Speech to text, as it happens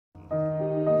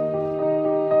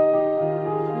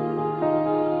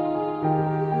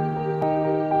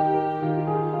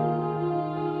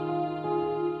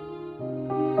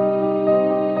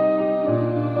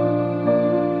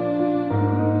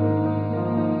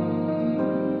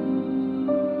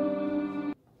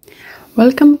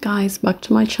Welcome guys back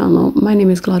to my channel. My name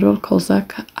is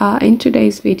Kozak. In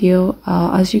today's video,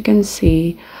 as you can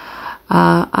see,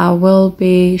 I will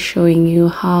be showing you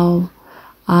how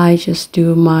I just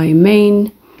do my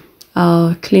main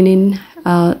cleaning.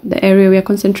 The area we are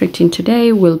concentrating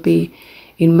today will be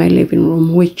in my living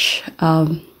room, which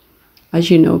as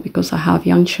you know, because I have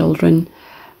young children,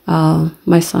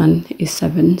 my son is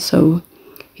 7, so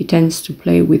he tends to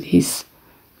play with his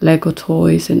Lego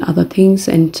toys and other things,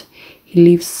 and he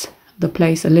leaves the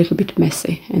place a little bit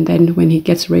messy, and then when he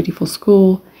gets ready for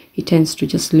school he tends to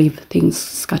just leave things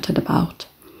scattered about.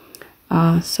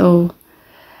 So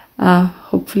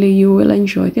hopefully you will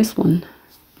enjoy this one.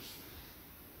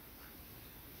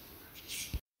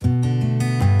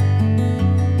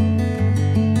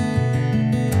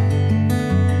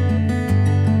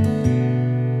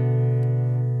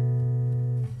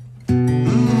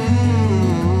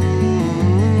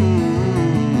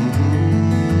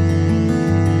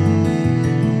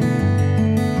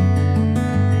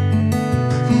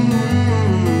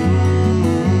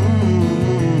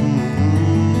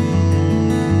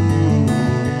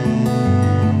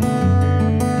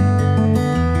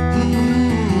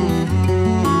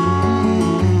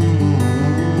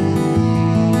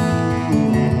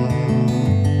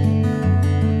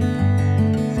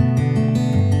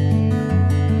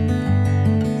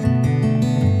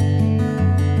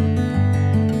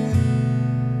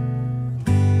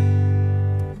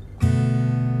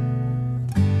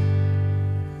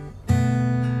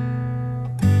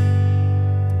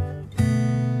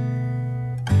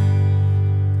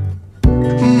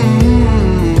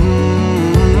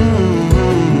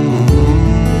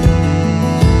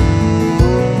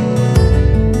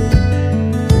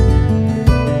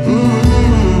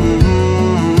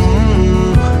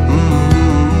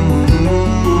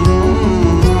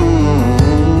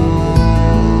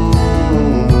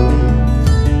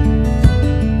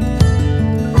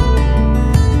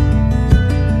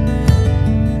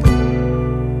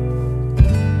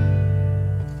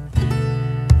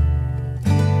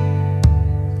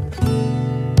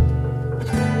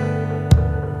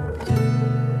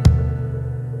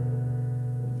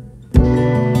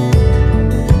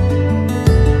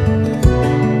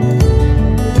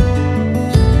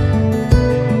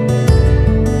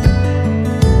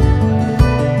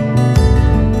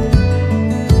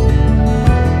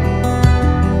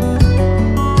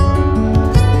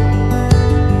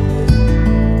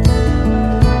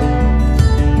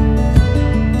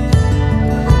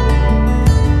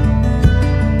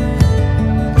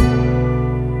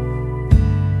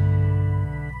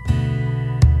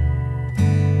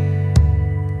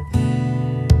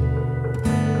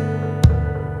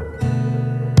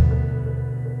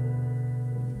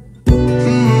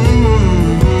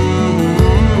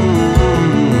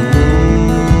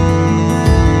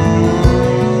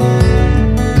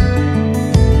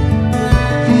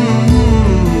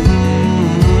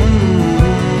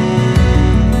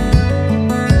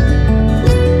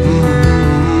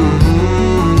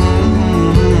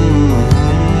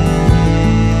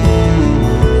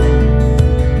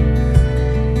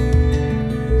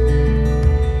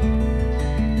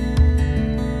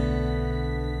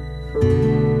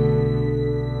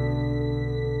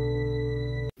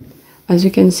 As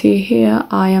you can see here,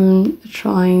 I am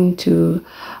trying to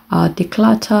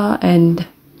declutter and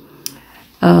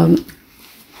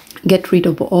get rid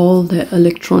of all the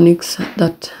electronics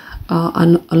that are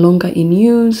no longer in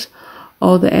use,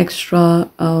 all the extra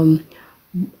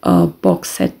box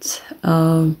set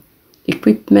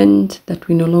equipment that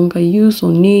we no longer use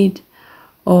or need,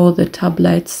 all the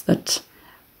tablets that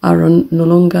are no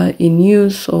longer in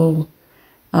use, or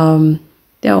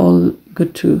they're all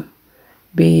good to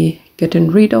be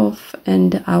getting rid of.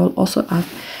 And I will also have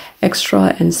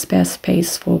extra and spare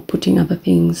space for putting other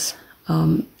things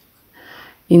in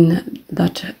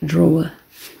that drawer.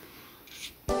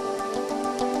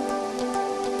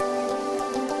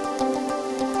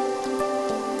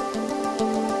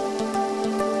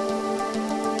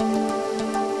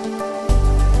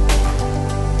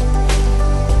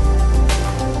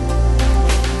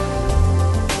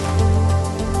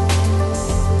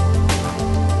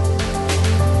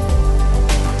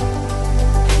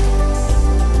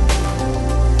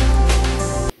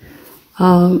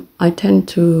 I tend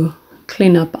to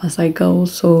clean up as I go,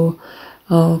 so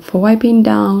for wiping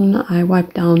down, I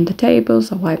wipe down the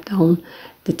tables, I wipe down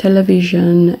the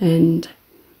television and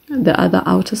the other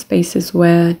outer spaces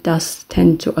where dust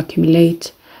tend to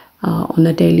accumulate on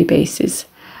a daily basis.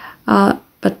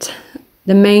 But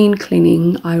the main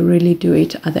cleaning, I really do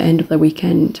it at the end of the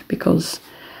weekend, because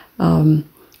I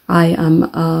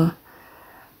am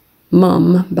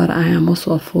mom, but I am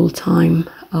also a full-time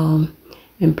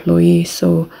employee,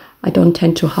 so I don't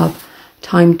tend to have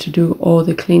time to do all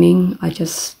the cleaning. I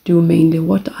just do mainly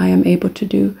what I am able to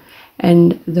do,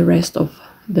 and the rest of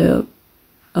the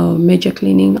major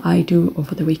cleaning I do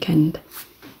over the weekend.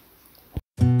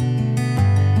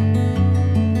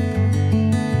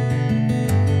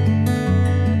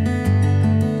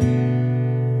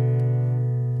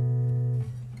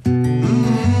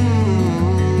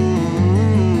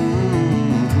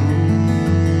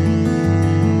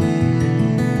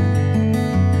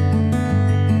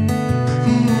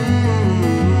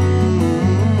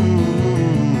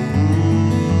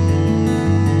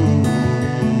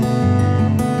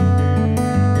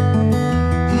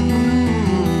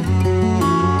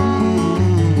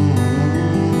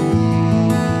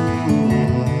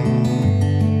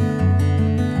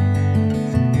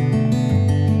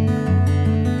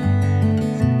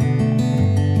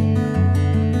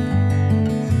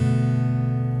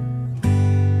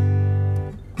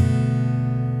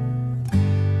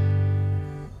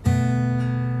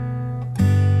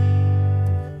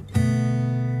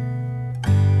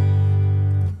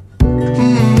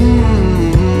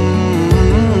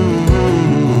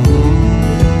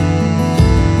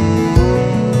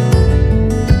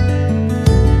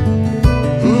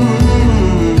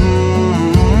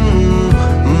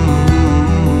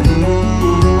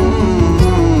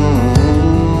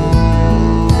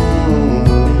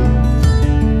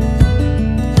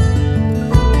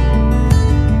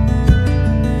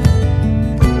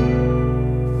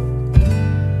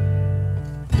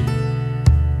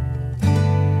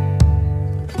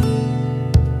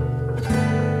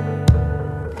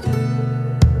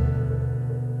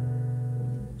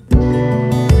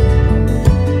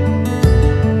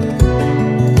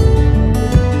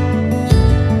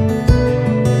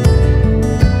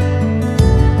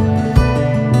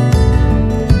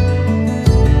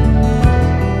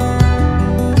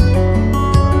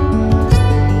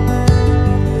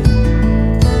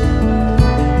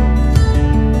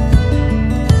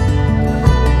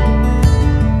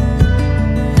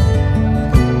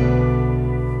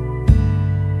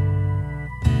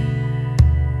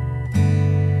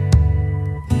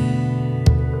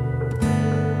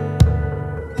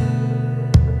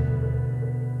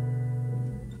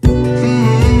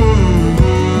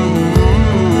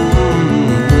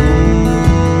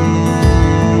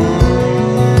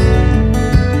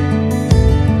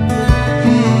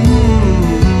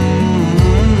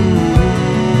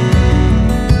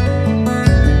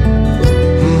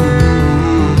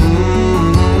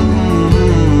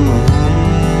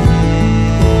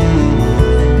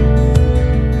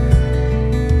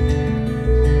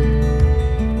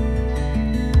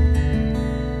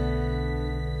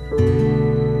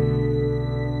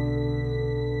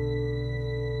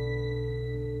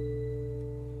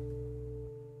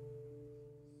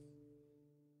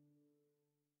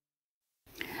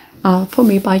 For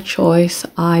me, by choice,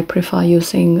 I prefer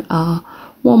using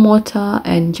warm water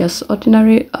and just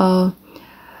ordinary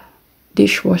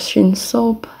dishwashing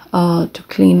soap to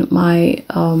clean my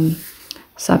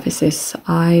surfaces.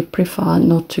 I prefer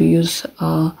not to use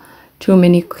too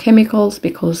many chemicals,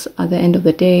 because at the end of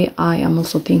the day I am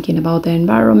also thinking about the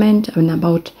environment and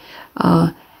about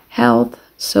health.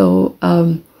 So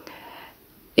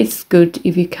it's good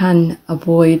if you can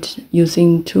avoid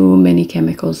using too many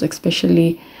chemicals,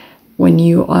 especially when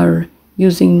you are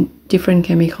using different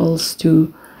chemicals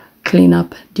to clean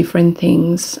up different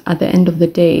things. At the end of the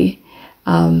day,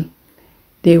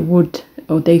 they would,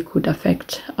 or they could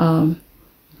affect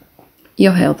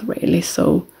your health really.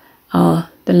 So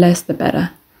the less the better.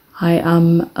 I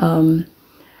am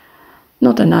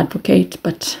not an advocate,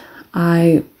 but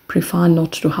I prefer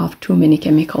not to have too many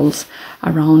chemicals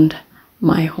around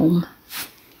my home.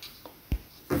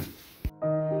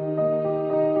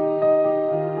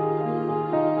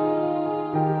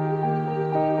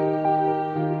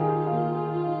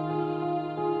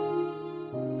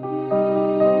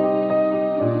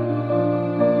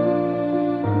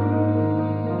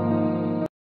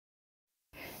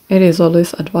 It is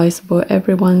always advisable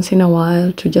every once in a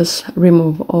while to just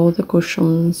remove all the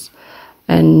cushions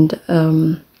and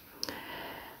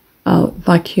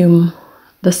vacuum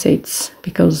the seats,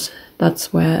 because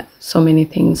that's where so many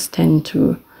things tend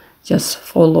to just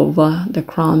fall over, the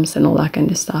crumbs and all that kind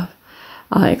of stuff.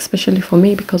 Especially for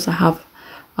me, because I have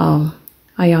a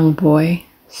young boy,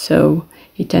 so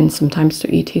he tends sometimes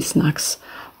to eat his snacks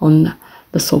on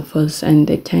the sofas, and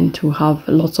they tend to have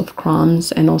lots of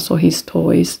crumbs, and also his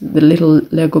toys, the little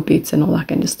Lego bits and all that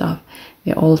kind of stuff,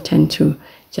 they all tend to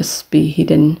just be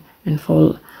hidden and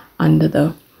fall under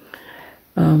the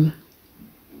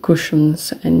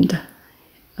cushions, and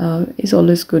it's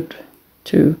always good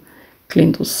to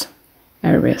clean those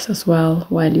areas as well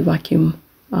while you vacuum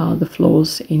the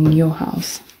floors in your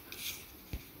house.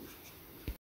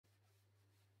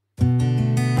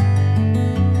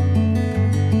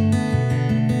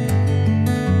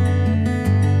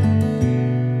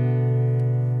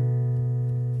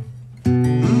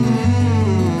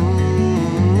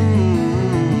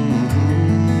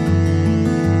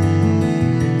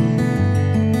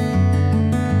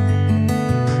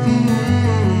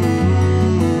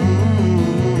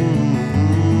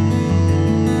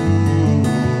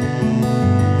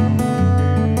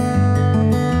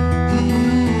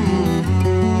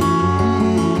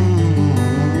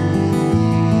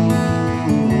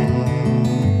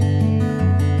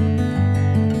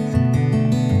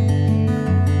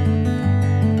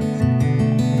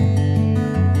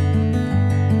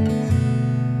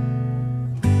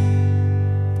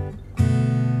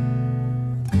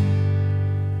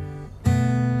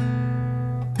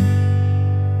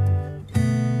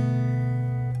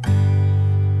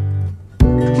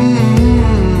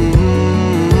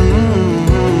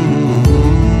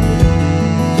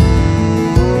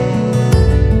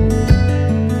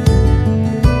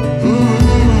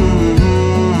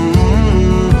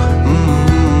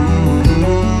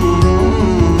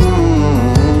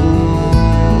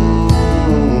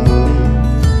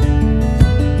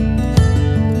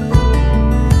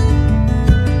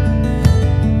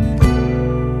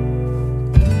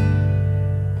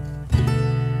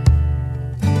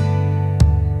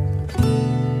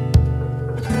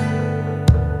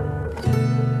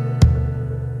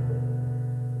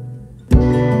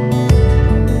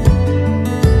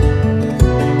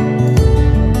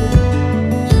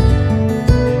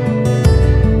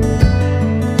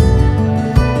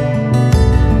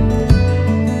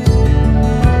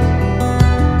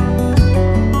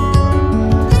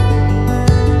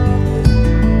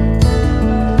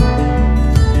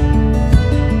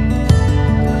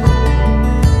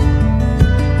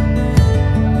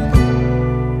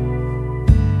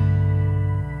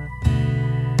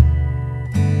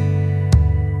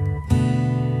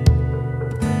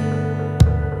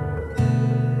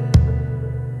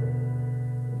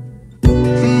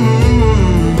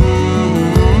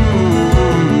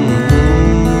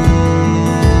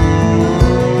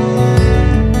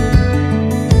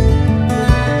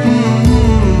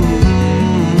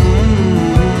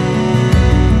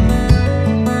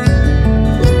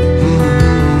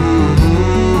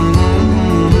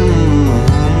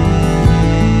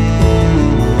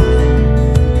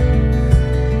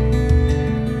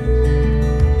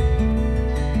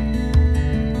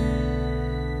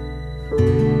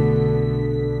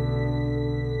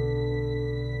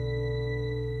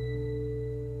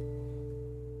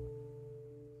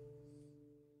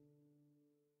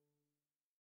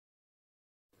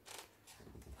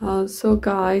 So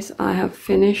guys, I have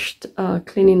finished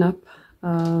cleaning up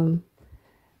and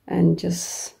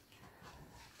just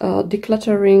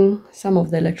decluttering some of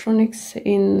the electronics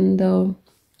in on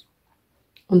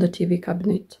the TV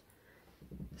cabinet.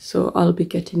 So I'll be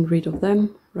getting rid of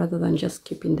them rather than just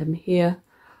keeping them here,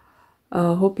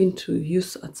 hoping to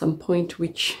use at some point,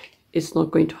 which is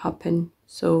not going to happen.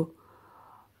 So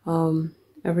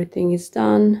everything is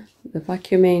done, the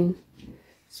vacuuming,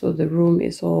 so the room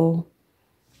is all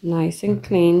nice and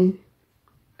clean.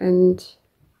 And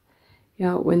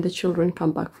yeah, when the children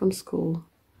come back from school,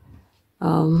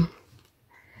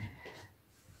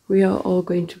 we are all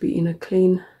going to be in a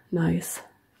clean, nice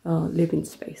living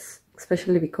space,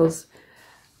 especially because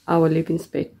our living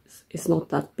space is not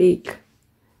that big.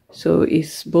 So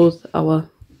it's both our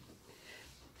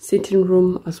sitting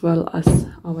room as well as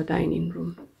our dining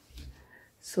room.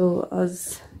 So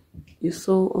as you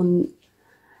saw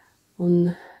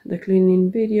on the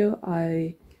cleaning video,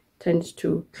 I tend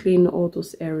to clean all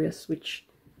those areas which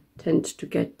tend to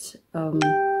get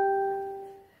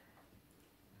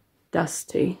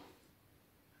dusty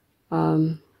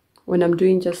when I'm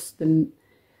doing just the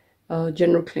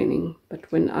general cleaning.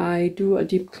 But when I do a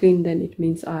deep clean, then it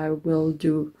means I will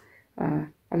do a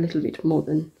little bit more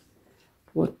than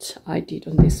what I did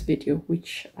on this video,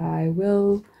 which I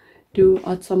will do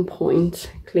at some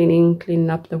point. Cleaning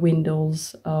up the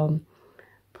windows,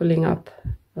 pulling up,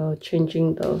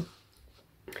 changing the,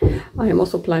 I am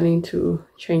also planning to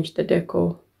change the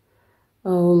decor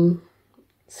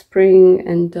spring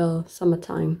and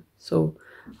summertime, so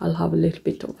I'll have a little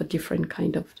bit of a different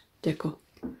kind of decor.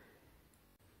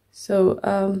 So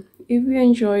if you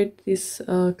enjoyed this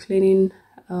cleaning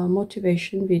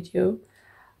motivation video,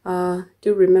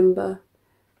 do remember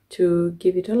to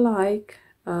give it a like,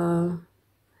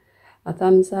 a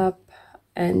thumbs up,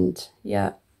 and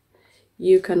yeah,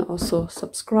 you can also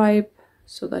subscribe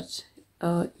so that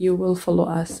you will follow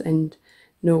us and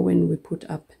know when we put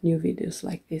up new videos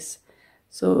like this.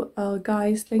 So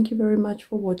guys, thank you very much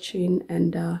for watching,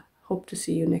 and hope to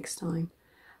see you next time.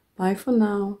 Bye for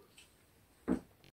now.